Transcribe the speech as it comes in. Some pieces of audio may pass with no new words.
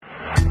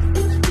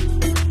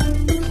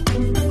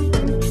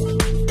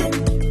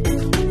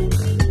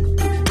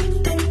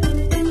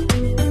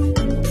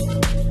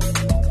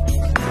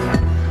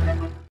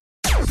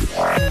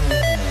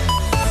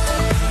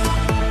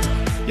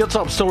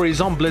top stories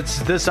on Blitz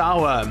this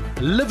hour.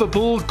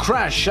 Liverpool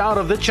crash out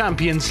of the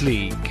Champions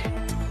League.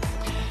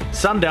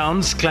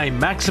 Sundowns claim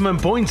maximum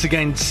points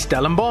against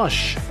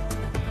Stellenbosch.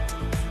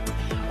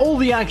 All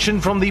the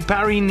action from the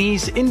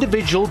Paris-Nice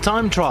individual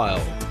time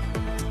trial.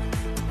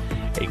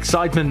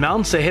 Excitement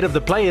mounts ahead of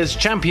the Players'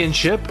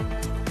 Championship.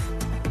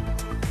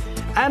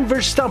 And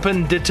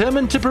Verstappen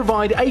determined to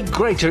provide a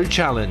greater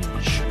challenge.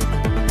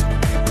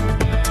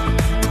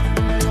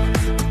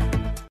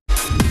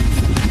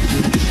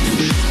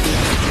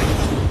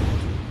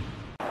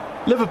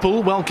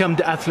 Liverpool welcomed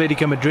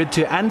Atletico Madrid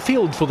to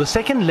Anfield for the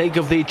second leg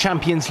of their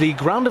Champions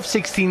League round of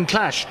 16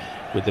 clash,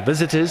 with the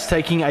visitors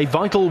taking a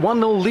vital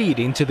 1-0 lead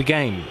into the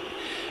game.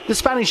 The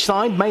Spanish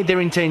side made their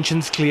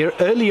intentions clear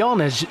early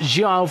on as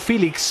João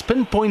Felix's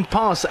pinpoint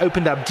pass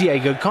opened up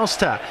Diego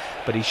Costa,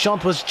 but his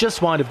shot was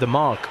just wide of the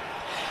mark.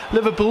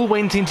 Liverpool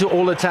went into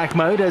all-attack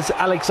mode as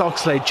Alex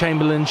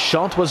Oxlade-Chamberlain's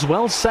shot was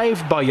well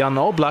saved by Jan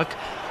Oblak,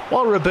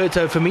 while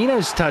Roberto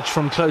Firmino's touch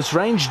from close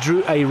range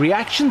drew a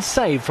reaction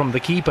save from the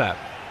keeper.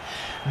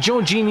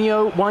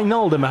 Georginio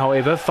Wijnaldum,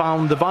 however,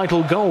 found the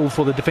vital goal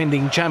for the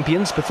defending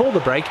champions before the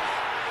break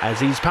as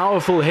his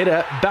powerful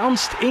header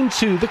bounced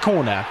into the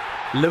corner.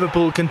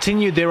 Liverpool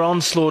continued their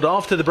onslaught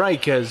after the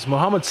break as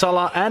Mohamed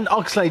Salah and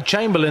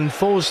Oxlade-Chamberlain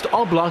forced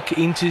Oblak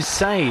into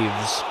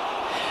saves.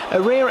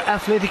 A rare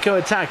Atletico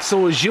attack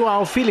saw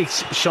João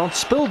Felix's shot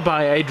spilled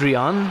by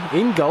Adrian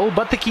in goal,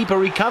 but the keeper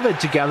recovered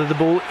to gather the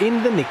ball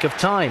in the nick of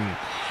time.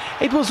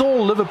 It was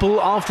all Liverpool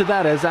after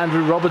that as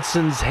Andrew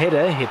Robertson's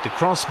header hit the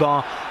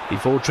crossbar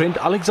before Trent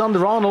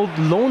Alexander-Arnold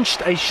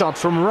launched a shot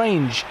from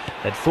range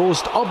that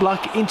forced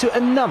Oblak into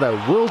another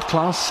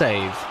world-class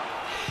save.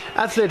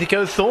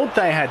 Atletico thought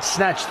they had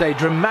snatched a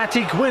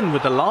dramatic win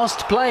with the last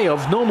play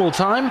of normal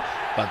time,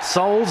 but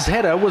Sol's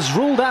header was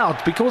ruled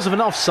out because of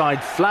an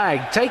offside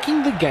flag,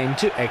 taking the game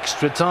to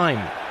extra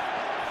time.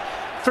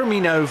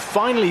 Firmino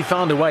finally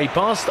found a way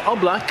past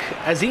Oblak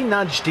as he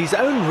nudged his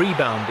own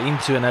rebound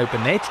into an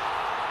open net,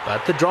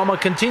 but the drama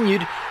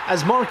continued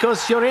as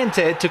Marcos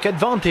Llorente took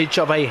advantage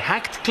of a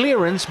hacked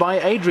clearance by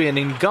Adrian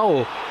in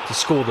goal to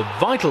score the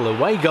vital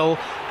away goal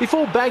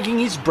before bagging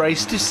his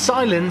brace to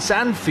silence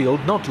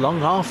Anfield not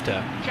long after.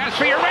 Chance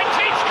for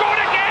Llorente, scored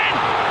again!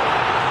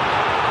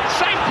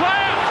 Same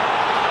player!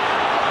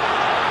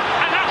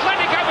 And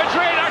Atletico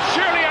Madrid are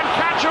surely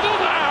uncatchable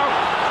now!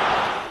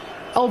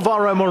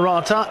 Alvaro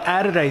Morata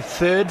added a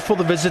third for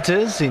the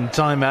visitors in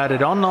time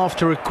added on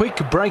after a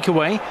quick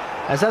breakaway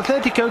as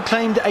Atletico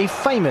claimed a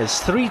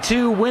famous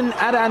 3-2 win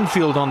at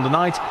Anfield on the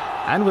night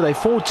and with a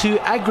 4-2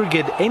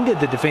 aggregate ended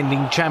the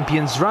defending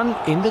champions' run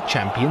in the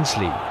Champions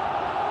League.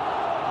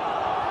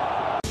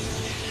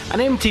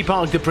 An empty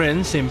Parc des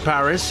Princes in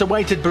Paris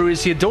awaited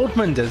Borussia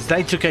Dortmund as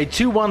they took a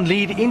 2-1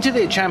 lead into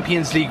their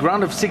Champions League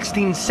round of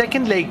 16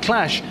 second leg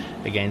clash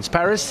against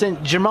Paris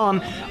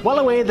Saint-Germain, well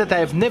aware that they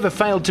have never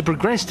failed to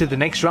progress to the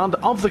next round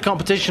of the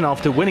competition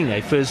after winning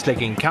a first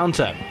leg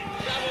encounter.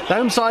 The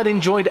home side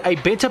enjoyed a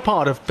better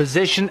part of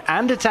possession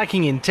and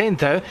attacking intent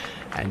though,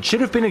 and should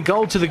have been a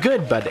goal to the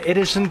good, but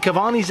Edinson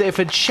Cavani's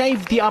effort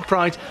shaved the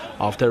upright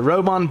after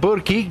Roman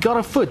Burki got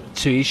a foot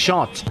to his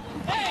shot.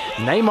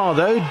 Neymar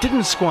though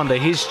didn't squander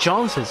his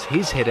chance as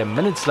his header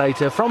minutes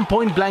later from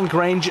point blank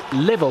range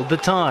levelled the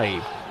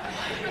tie.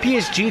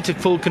 PSG took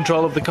full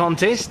control of the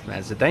contest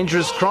as a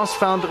dangerous cross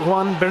found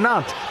Juan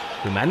Bernat,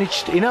 who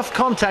managed enough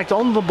contact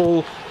on the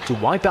ball to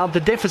wipe out the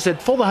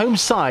deficit for the home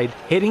side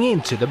heading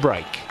into the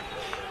break.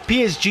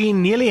 PSG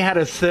nearly had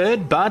a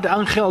third, but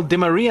Angel Di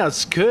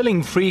Maria's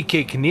curling free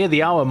kick near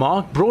the hour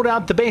mark brought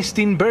out the best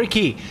in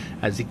Burki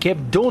as he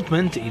kept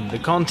Dortmund in the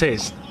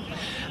contest.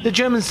 The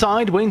German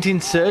side went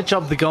in search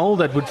of the goal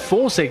that would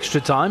force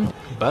extra time,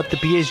 but the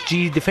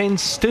PSG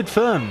defence stood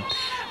firm.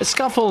 A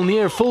scuffle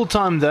near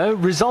full-time though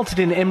resulted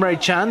in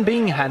Emre Can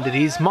being handed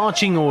his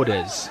marching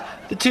orders.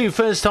 The two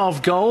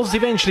first-half goals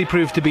eventually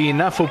proved to be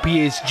enough for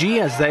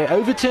PSG as they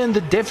overturned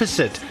the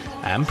deficit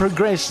and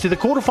progressed to the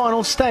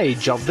quarter-final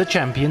stage of the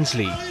Champions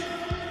League.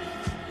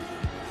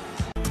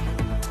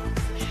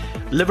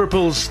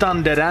 Liverpool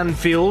stunned at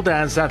Anfield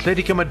as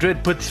Atletico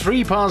Madrid put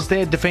 3 past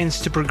their defence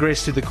to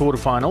progress to the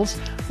quarter-finals,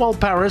 while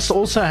Paris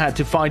also had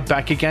to fight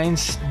back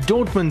against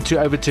Dortmund to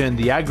overturn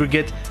the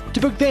aggregate to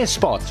book their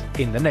spot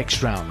in the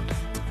next round.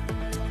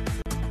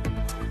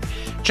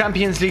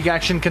 Champions League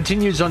action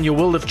continues on your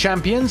World of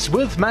Champions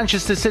with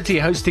Manchester City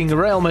hosting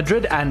Real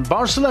Madrid and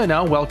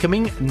Barcelona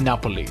welcoming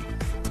Napoli.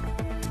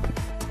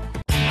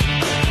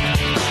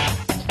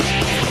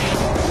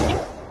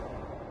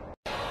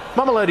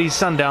 Mamelodi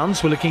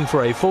Sundowns were looking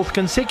for a 4th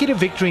consecutive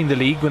victory in the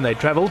league when they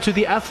travelled to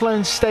the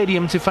Athlone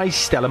Stadium to face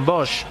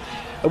Stellenbosch.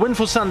 A win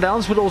for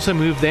Sundowns would also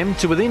move them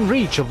to within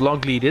reach of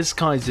log leaders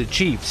Kaizer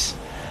Chiefs.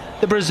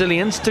 The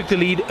Brazilians took the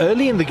lead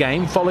early in the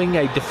game following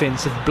a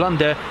defensive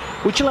blunder,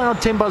 which allowed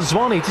Themba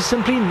Zwane to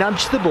simply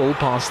nudge the ball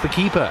past the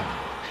keeper.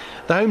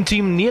 The home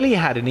team nearly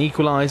had an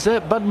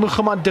equaliser, but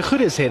Muhammad De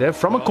Goede's header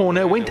from a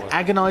corner went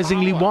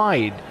agonisingly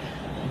wide.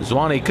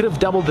 Zwane could have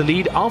doubled the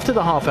lead after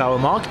the half-hour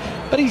mark,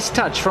 but his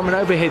touch from an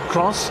overhead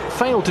cross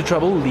failed to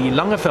trouble Lee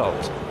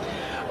Langeveld.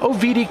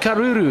 Ovidi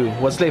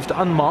Karuru was left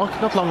unmarked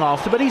not long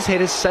after, but his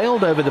header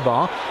sailed over the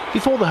bar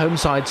before the home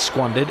side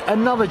squandered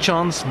another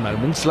chance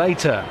moments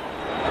later.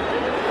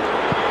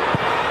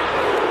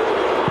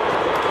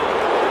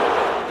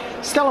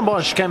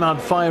 Stellenbosch came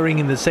out firing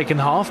in the second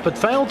half but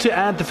failed to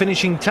add the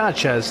finishing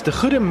touch as De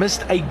Goede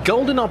missed a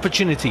golden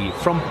opportunity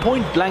from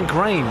point-blank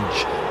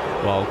range,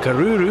 while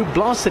Karuru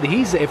blasted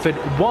his effort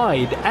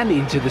wide and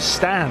into the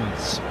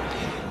stands.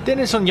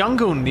 Dennis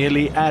Onyango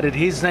nearly added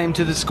his name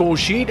to the score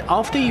sheet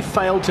after he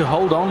failed to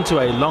hold on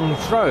to a long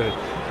throw,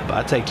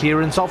 but a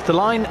clearance off the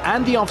line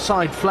and the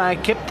offside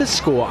flag kept the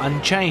score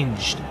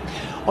unchanged.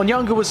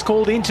 Onyango was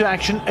called into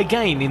action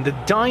again in the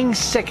dying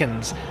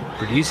seconds,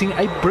 producing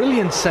a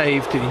brilliant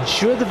save to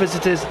ensure the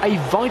visitors a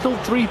vital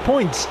 3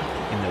 points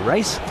in the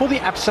race for the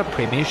ABSA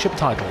Premiership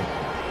title.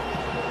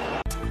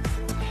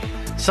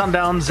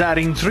 Sundowns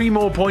adding 3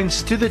 more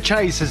points to the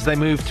chase as they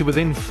move to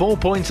within 4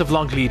 points of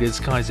log leaders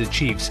Kaizer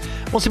Chiefs.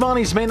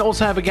 Mosimani's men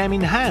also have a game in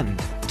hand.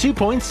 2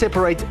 points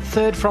separate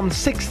 3rd from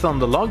 6th on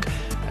the log,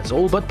 as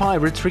all but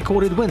Pirates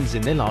recorded wins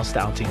in their last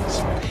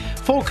outings.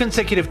 4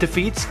 consecutive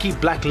defeats keep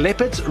Black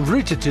Leopards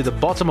rooted to the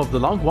bottom of the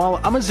log,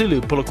 while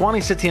Amazulu,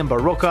 Polokwane City and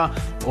Baroka,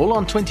 all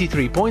on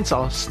 23 points,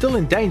 are still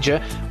in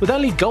danger with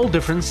only goal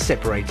difference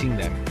separating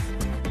them.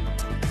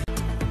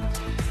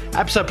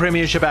 ABSA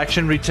Premiership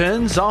action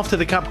returns after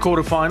the Cup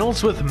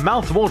quarterfinals with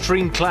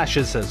mouth-watering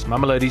clashes as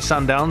Mamelodi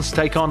Sundowns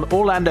take on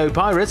Orlando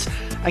Pirates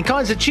and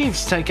Kaizer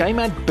Chiefs take aim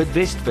at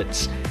Bidvest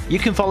Wits. You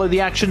can follow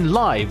the action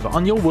live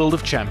on your World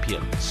of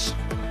Champions.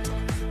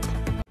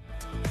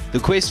 The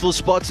quest for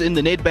spots in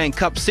the Nedbank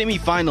Cup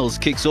semi-finals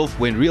kicks off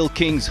when Real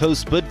Kings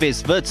host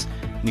Bidvest Wits.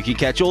 You can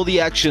catch all the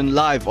action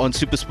live on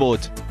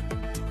SuperSport.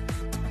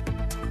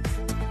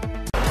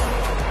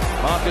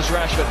 Marcus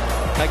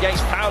Rashford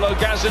against Paulo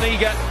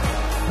Gazzaniga.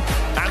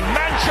 And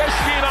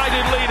Manchester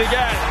United lead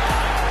again.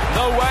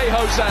 No way,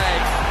 Jose.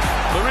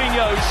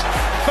 Mourinho's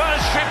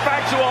first trip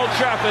back to Old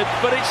Trafford,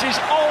 but it's his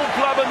old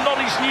club and not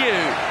his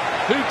new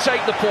who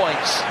take the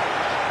points.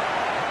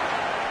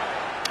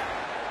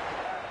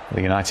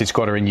 The United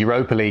squad are in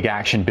Europa League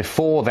action.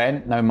 Before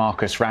then, no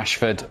Marcus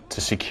Rashford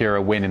to secure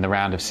a win in the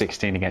round of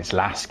 16 against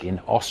Lask in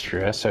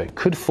Austria. So it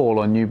could fall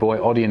on new boy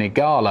Odion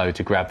Ighalo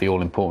to grab the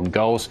all-important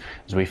goals.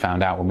 As we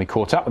found out when we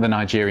caught up with the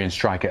Nigerian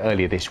striker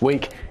earlier this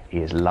week, he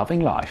is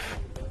loving life.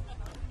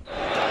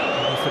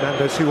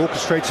 Fernandes, who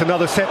orchestrates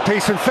another set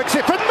piece and flicks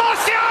it for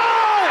Martial,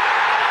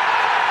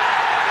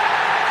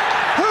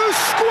 who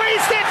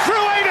squeezed it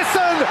through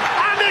Ederson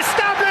and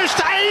established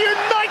a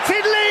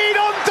United lead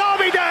on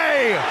Derby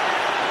Day.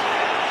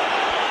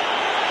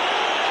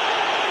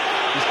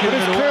 But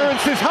his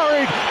clearance is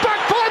hurried back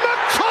by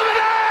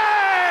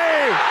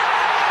McTominay.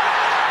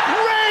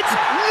 Red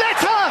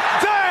letter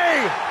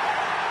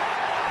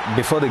day.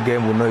 Before the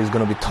game, we know it's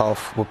going to be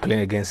tough. We're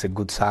playing against a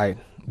good side,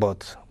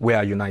 but we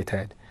are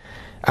United.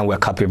 And we're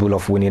capable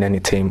of winning any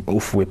team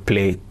if we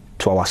play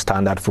to our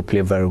standard, if we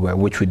play very well,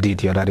 which we did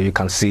the other day. You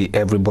can see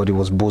everybody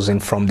was buzzing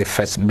from the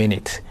first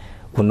minute.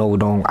 We know we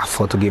don't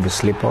afford to give a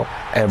slip up.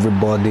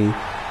 Everybody,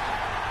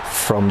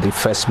 from the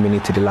first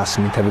minute to the last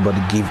minute,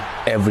 everybody give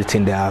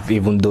everything they have,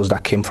 even those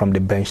that came from the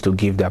bench to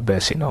give their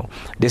best, you know.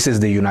 This is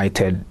the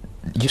United.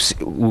 You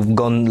see, we've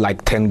gone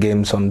like 10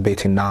 games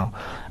unbeaten now,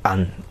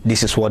 and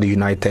this is what the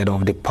United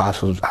of the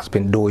past has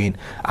been doing,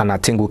 and I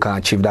think we can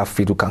achieve that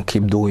feat. We can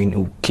keep doing,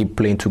 we'll keep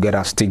playing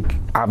together, still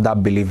have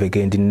that belief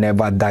again, the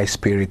never die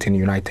spirit in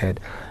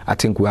United. I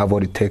think we have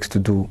what it takes to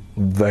do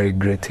very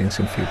great things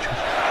in future.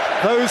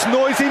 Those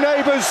noisy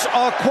neighbours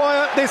are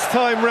quiet this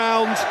time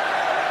round.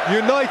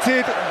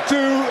 United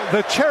do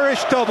the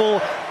cherished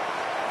double.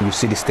 You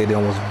see the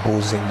stadium was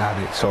buzzing that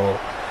day, so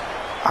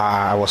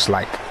I was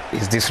like,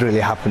 is this really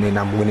happening?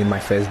 I'm winning my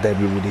first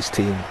debut with this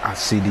team. I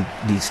see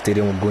the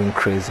stadium going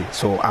crazy.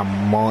 So I'm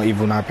more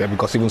even happier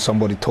because even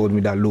somebody told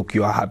me that, look,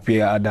 you are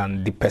happier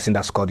than the person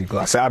that scored the goal.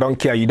 I said, I don't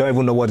care. You don't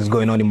even know what is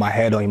going on in my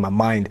head or in my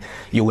mind.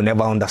 You will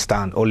never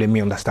understand. Only me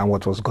understand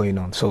what was going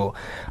on. So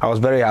I was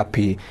very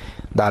happy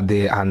that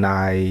day, and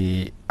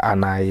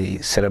I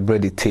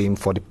celebrate the team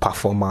for the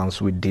performance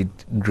we did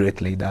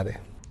greatly that day.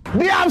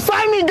 They have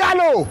signed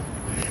Ighalo!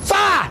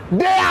 Sir,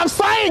 they have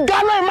signed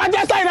Ighalo in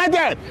Manchester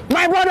United!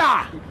 My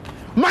brother!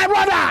 My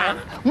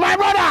brother! My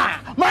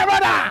brother! My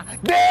brother!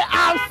 They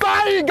have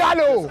signed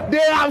Ighalo! They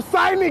have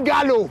signed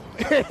Ighalo!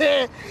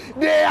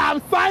 They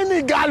have signed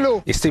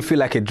Ighalo! It still feels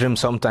like a dream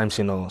sometimes,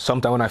 you know.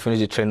 Sometimes when I finish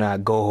the training, I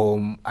go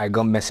home, I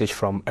got message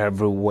from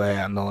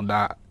everywhere and all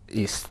that.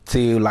 It's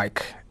still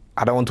like,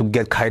 I don't want to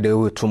get carried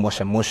away with too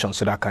much emotion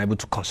so that I can be able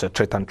to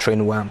concentrate and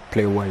train well and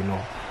play well, you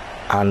know.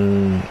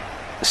 And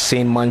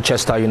seeing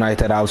Manchester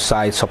United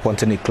outside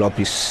supporting the club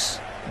is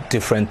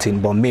different thing,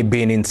 but me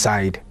being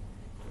inside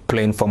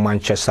playing for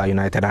Manchester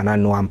United, and I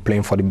know I'm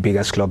playing for the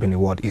biggest club in the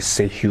world, it's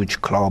a huge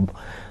club,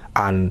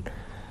 and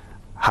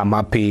I'm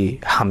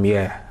happy I'm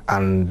here,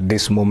 and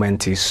this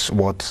moment is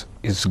what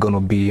is going to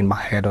be in my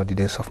head all the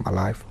days of my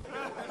life.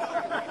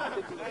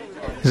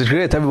 It's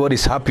great,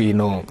 everybody's happy, you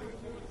know.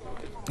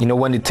 You know,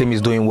 when the team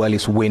is doing well,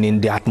 it's winning,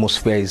 the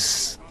atmosphere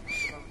is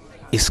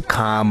is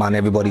calm and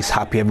everybody's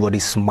happy,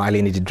 everybody's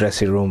smiling in the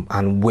dressing room,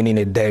 and winning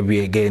a derby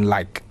again,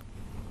 like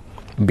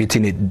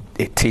beating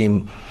a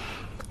team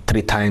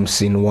 3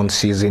 times in one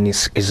season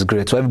is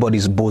great. So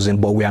everybody's buzzing,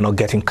 but we are not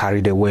getting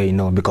carried away, you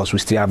know, because we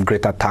still have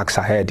greater tasks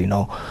ahead, you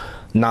know.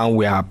 Now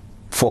we are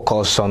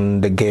focused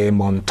on the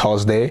game on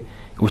Thursday,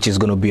 which is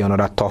going to be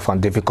another tough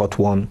and difficult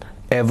one.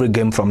 Every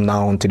game from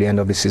now on to the end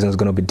of the season is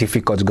going to be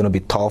difficult, it's going to be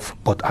tough,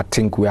 but I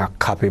think we are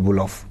capable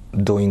of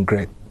doing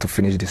great to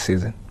finish the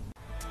season.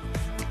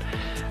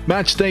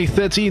 Match day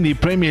 30 in the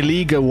Premier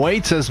League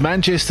awaits as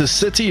Manchester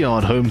City are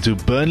at home to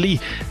Burnley.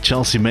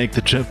 Chelsea make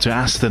the trip to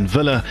Aston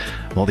Villa,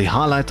 while the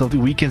highlight of the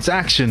weekend's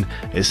action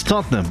is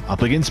Tottenham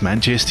up against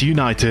Manchester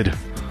United.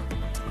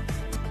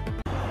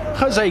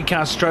 Jose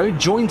Castro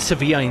joined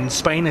Sevilla in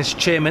Spain as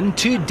chairman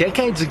 2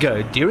 decades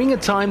ago, during a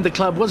time the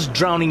club was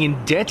drowning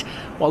in debt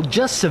while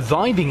just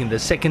surviving in the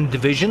second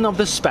division of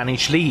the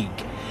Spanish league.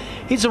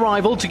 His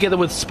arrival, together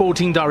with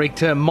sporting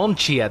director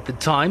Monchi at the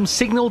time,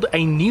 signalled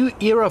a new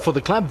era for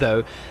the club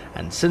though,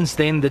 and since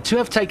then the two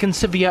have taken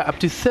Sevilla up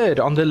to 3rd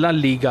on the La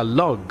Liga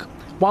log,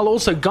 while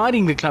also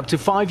guiding the club to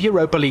 5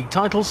 Europa League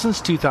titles since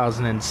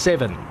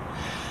 2007.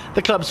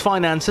 The club's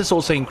finances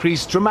also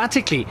increased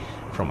dramatically,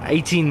 from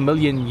 €18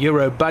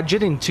 million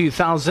budget in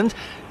 2000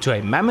 to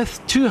a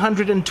mammoth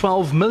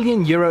 €212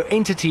 million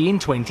entity in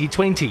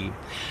 2020.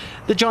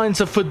 The giants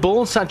of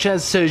football, such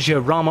as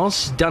Sergio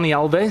Ramos, Dani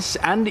Alves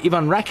and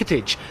Ivan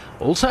Rakitic,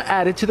 also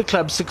added to the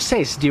club's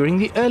success during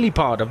the early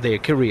part of their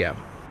career.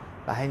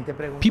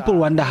 People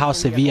wonder how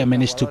Sevilla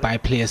managed to buy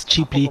players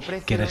cheaply,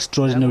 get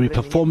extraordinary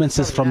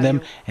performances from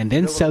them and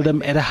then sell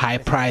them at a high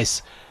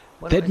price.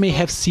 That may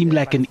have seemed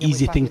like an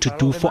easy thing to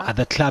do for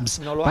other clubs,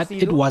 but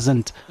it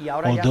wasn't.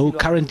 Although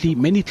currently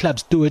many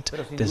clubs do it,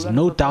 there's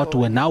no doubt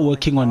we're now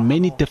working on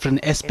many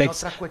different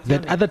aspects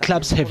that other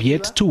clubs have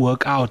yet to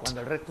work out.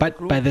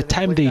 But by the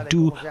time they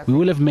do, we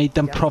will have made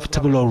them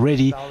profitable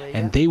already,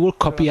 and they will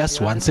copy us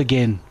once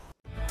again.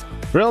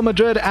 Real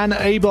Madrid and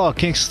Eibar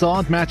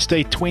kickstart match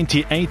day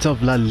 28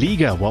 of La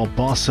Liga, while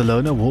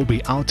Barcelona will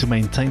be out to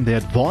maintain their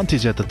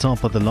advantage at the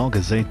top of the log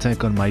as they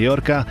take on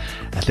Mallorca.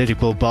 Athletic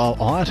Bilbao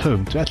are at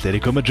home to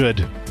Atletico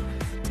Madrid.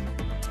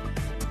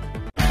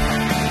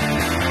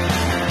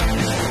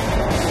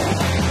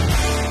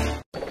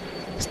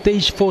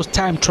 Stage 4's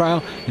time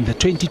trial in the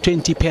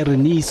 2020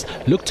 Pyrenees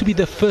looked to be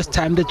the first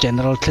time the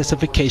general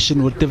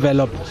classification would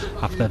develop,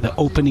 after the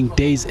opening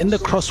days in the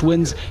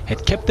crosswinds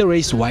had kept the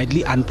race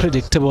widely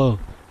unpredictable.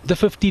 The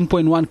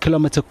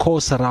 15.1-kilometer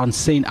course around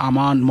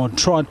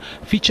Saint-Amand-Montrond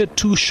featured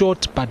 2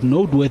 short but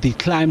noteworthy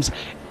climbs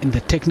in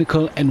the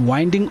technical and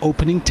winding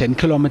opening 10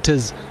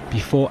 kilometers,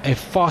 before a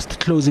fast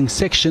closing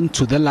section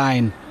to the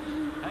line.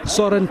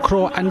 Soren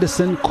Krogh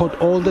Andersen caught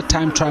all the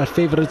time trial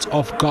favorites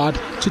off guard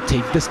to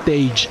take the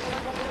stage.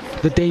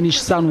 The Danish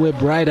Sunweb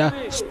rider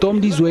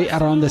stormed his way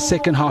around the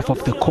second half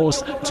of the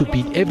course to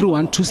beat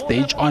everyone to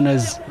stage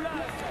honors.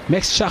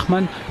 Max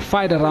Schachmann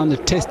fired around the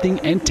testing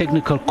and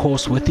technical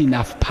course with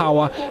enough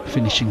power,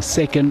 finishing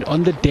second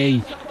on the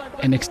day,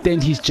 and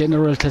extend his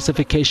general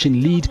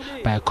classification lead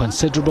by a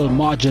considerable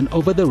margin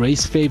over the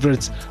race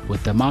favorites,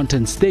 with the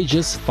mountain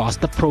stages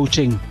fast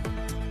approaching.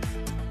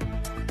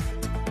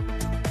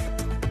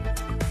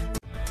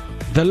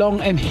 The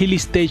long and hilly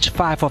stage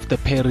 5 of the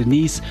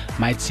Pyrenees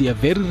might see a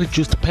very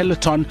reduced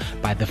peloton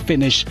by the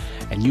finish,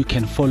 and you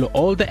can follow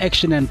all the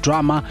action and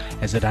drama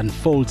as it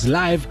unfolds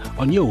live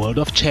on your World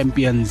of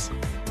Champions.